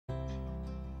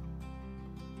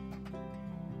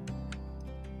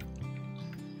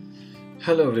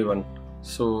Hello everyone.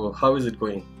 So how is it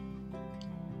going?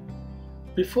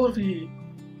 Before we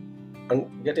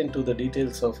get into the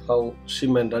details of how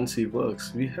Shim and Runc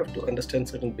works, we have to understand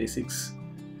certain basics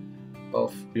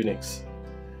of Unix.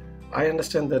 I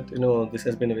understand that this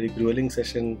has been a very grueling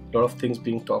session, a lot of things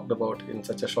being talked about in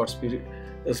such a short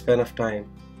span of time,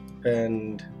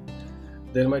 and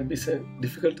there might be some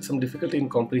difficulty in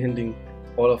comprehending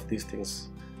all of these things.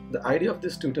 The idea of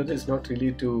this tutorial is not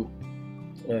really to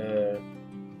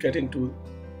get into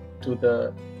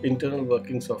the internal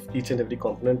workings of each and every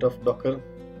component of Docker.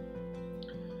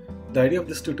 The idea of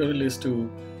this tutorial is to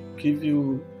give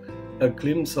you a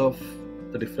glimpse of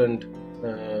the different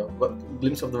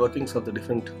glimpse of the workings of the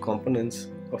different components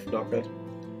of Docker,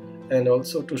 and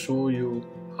also to show you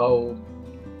how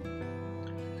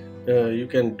you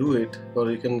can do it, or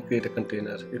you can create a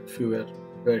container if you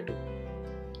were to.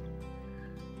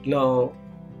 Now,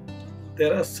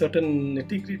 there are certain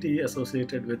nitty-gritty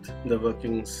associated with the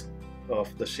workings of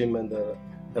the Shim and the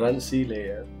Runc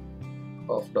layer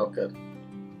of Docker.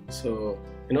 So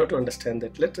in order to understand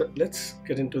that, let's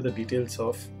get into the details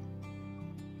of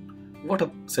what a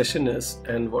session is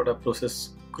and what a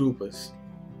process group is.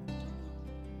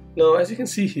 Now, as you can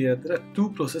see here, there are two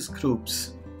process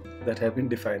groups that have been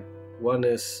defined. One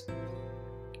is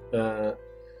the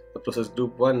process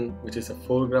group 1, which is a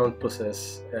foreground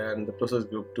process, and the process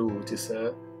group 2, which is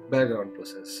a background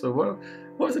process. So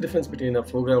what is the difference between a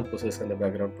foreground process and a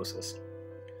background process?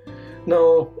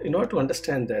 Now, in order to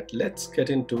understand that, let's get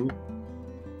into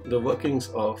the workings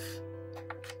of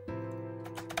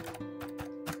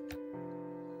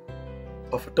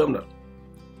a terminal.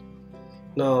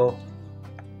 Now,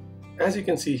 as you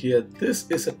can see here, this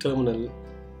is a terminal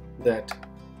that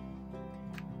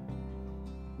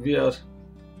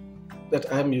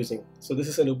I'm using. So this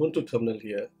is an Ubuntu terminal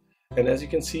here, and as you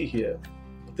can see here,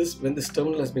 when this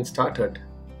terminal has been started,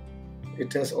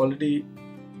 it has already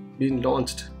been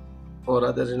launched, or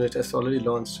rather, it has already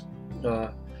launched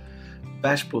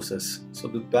bash process. So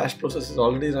the bash process is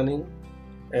already running,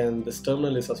 and this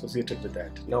terminal is associated with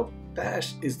that. Now,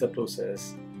 bash is the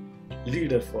process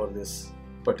leader for this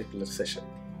particular session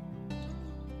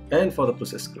and for the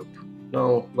process group.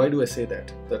 Now, why do I say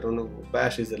that?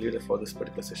 Bash is the leader for this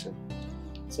particular session.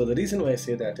 So the reason why I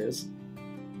say that is,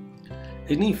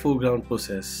 any foreground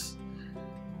process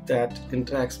that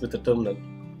interacts with the terminal.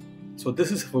 So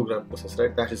this is a foreground process,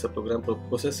 right? Bash is a program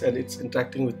process, and it's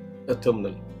interacting with a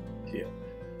terminal here.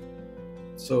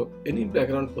 So any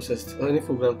background process or any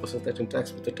foreground process that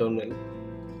interacts with the terminal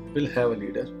will have a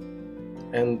leader,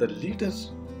 and the leader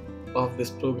of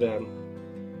this program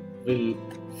will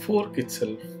fork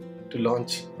itself to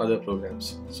launch other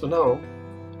programs. So now,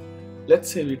 let's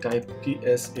say we type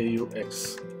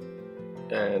psaux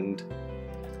and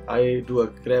I do a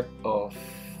grep of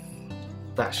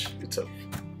bash itself.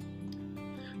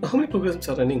 Now, how many programs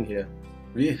are running here?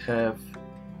 We have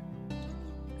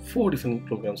 4 different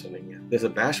programs running here. There's a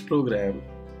bash program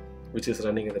which is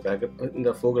running in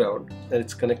the foreground, and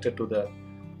it's connected to the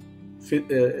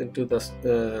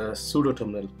sudo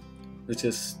terminal, which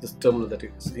is this terminal that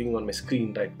you're seeing on my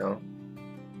screen right now,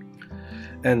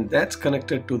 and that's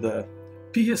connected to the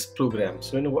ps program.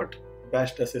 So what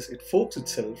bash does is it forks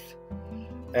itself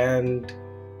and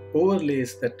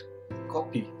overlays that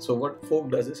copy. So what fork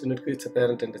does is it creates a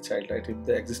parent and a child, right? If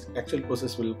the actual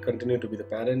process will continue to be the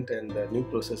parent, and the new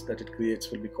process that it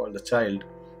creates will be called the child,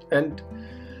 and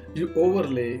you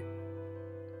overlay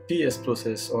ps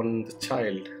process on the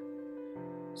child.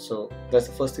 So that's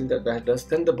the first thing that bash does.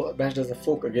 Then the bash does a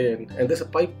fork again, and there's a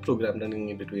pipe program running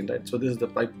in between, right? So this is the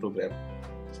pipe program.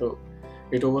 So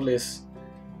it overlays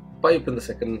pipe in the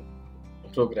second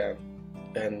program,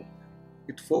 and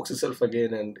it forks itself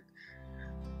again, and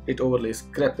it overlays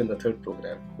grep in the third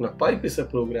program. Now, pipe is a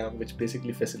program which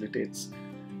basically facilitates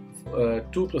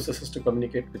 2 processes to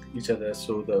communicate with each other.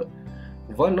 So the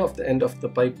one of the end of the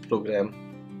pipe program,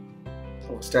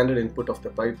 or standard input of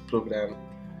the pipe program,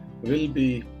 will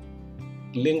be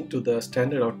linked to the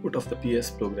standard output of the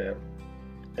PS program,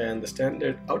 and the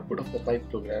standard output of the pipe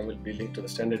program will be linked to the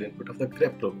standard input of the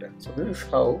grep program. So this is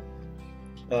how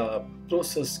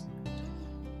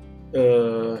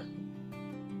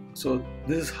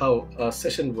this is how a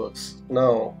session works.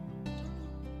 Now,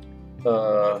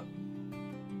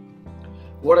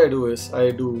 what I do is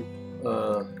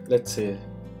let's say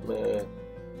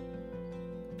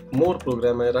more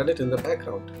program, I run it in the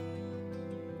background.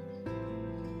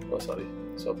 Oh, sorry,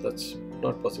 so that's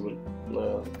not possible.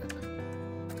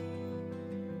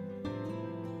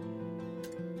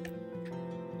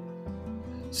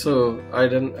 So I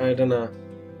done a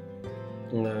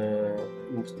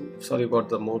sorry about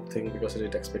the mode thing, because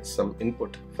it expects some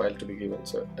input file to be given.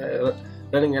 So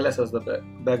running ls as the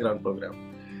background program.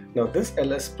 Now this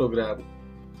ls program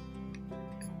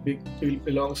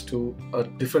belongs to a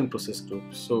different process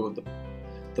group. So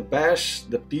the bash,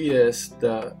 the ps,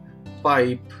 the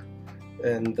pipe,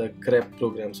 and the grep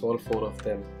programs, all four of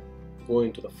them go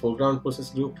into the foreground process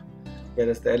group,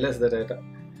 whereas the ls that I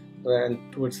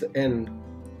ran towards the end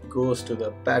goes to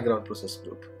the background process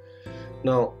group.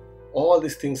 Now all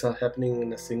these things are happening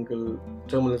in a single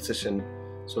terminal session.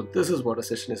 So this is what a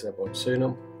session is about.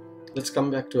 So let's come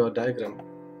back to our diagram,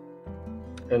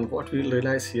 and what we'll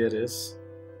realize here is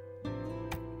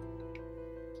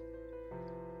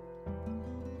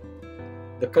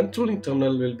the controlling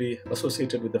terminal will be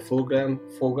associated with the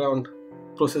foreground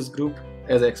process group,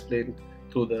 as I explained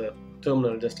through the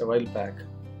terminal just a while back.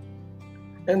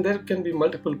 And there can be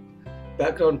multiple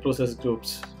background process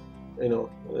groups.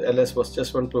 ls was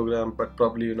just one program, but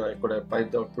probably I could have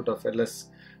piped the output of ls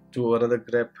to another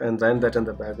grep and ran that in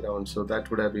the background. So that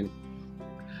would have been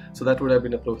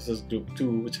a process group 2,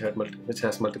 which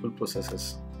has multiple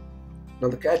processes. Now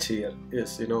the catch here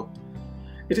is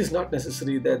it is not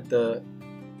necessary that the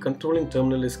controlling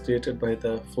terminal is created by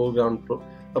the foreground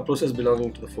a process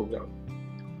belonging to the foreground.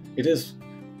 It is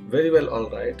very well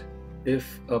alright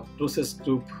if a process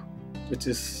group which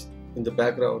is in the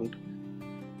background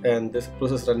and there's a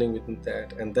process running within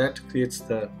that, and that creates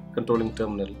the controlling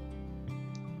terminal,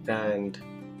 and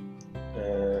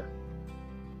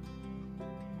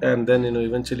then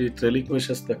eventually it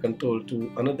relinquishes the control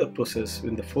to another process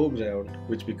in the foreground,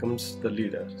 which becomes the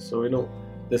leader. So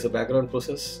there's a background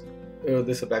process.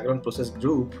 There's a background process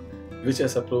group which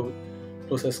has a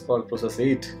process called process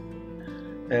 8,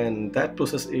 and that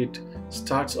process 8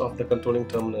 starts off the controlling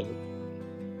terminal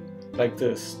like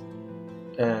this,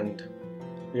 and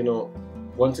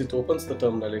once it opens the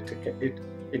terminal,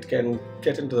 it can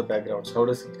get into the background. So how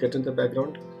does it get into the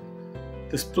background?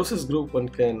 This process group one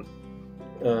can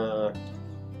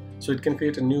so it can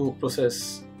create a new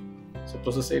process. So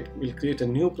process 8 will create a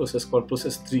new process called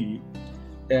process 3,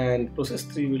 and process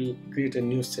 3 will create a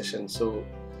new session. So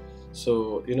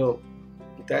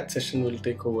that session will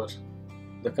take over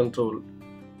the control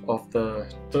of the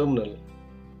terminal,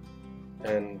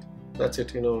 and that's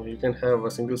it. You can have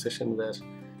a single session where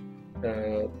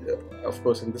of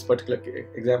course in this particular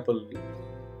example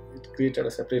it created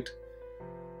a separate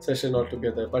session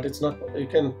altogether, but it's not, you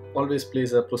can always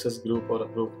place a process group or a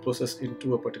process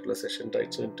into a particular session,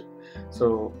 right?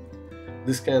 So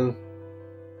this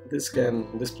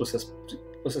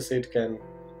process 8 can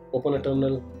open a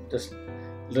terminal, just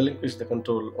relinquish the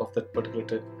control of that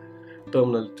particular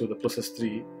terminal to the process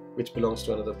 3, which belongs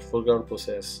to another foreground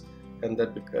process, and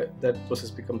that process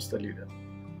becomes the leader.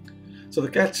 So the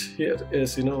catch here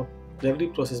is every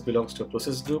process belongs to a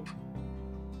process group.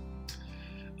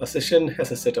 A session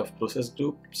has a set of process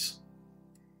groups.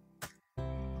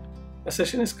 A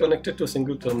session is connected to a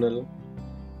single terminal,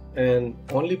 and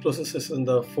only processes in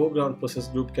the foreground process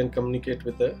group can communicate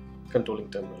with the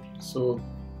controlling terminal. So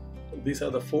these are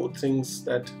the 4 things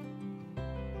that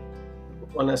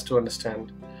one has to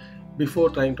understand before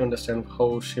trying to understand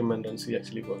how Shim and Runc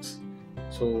actually works.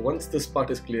 So once this part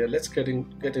is clear, let's get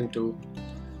into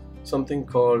something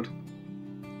called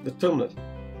the terminal.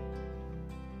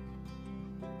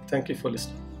 Thank you for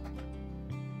listening.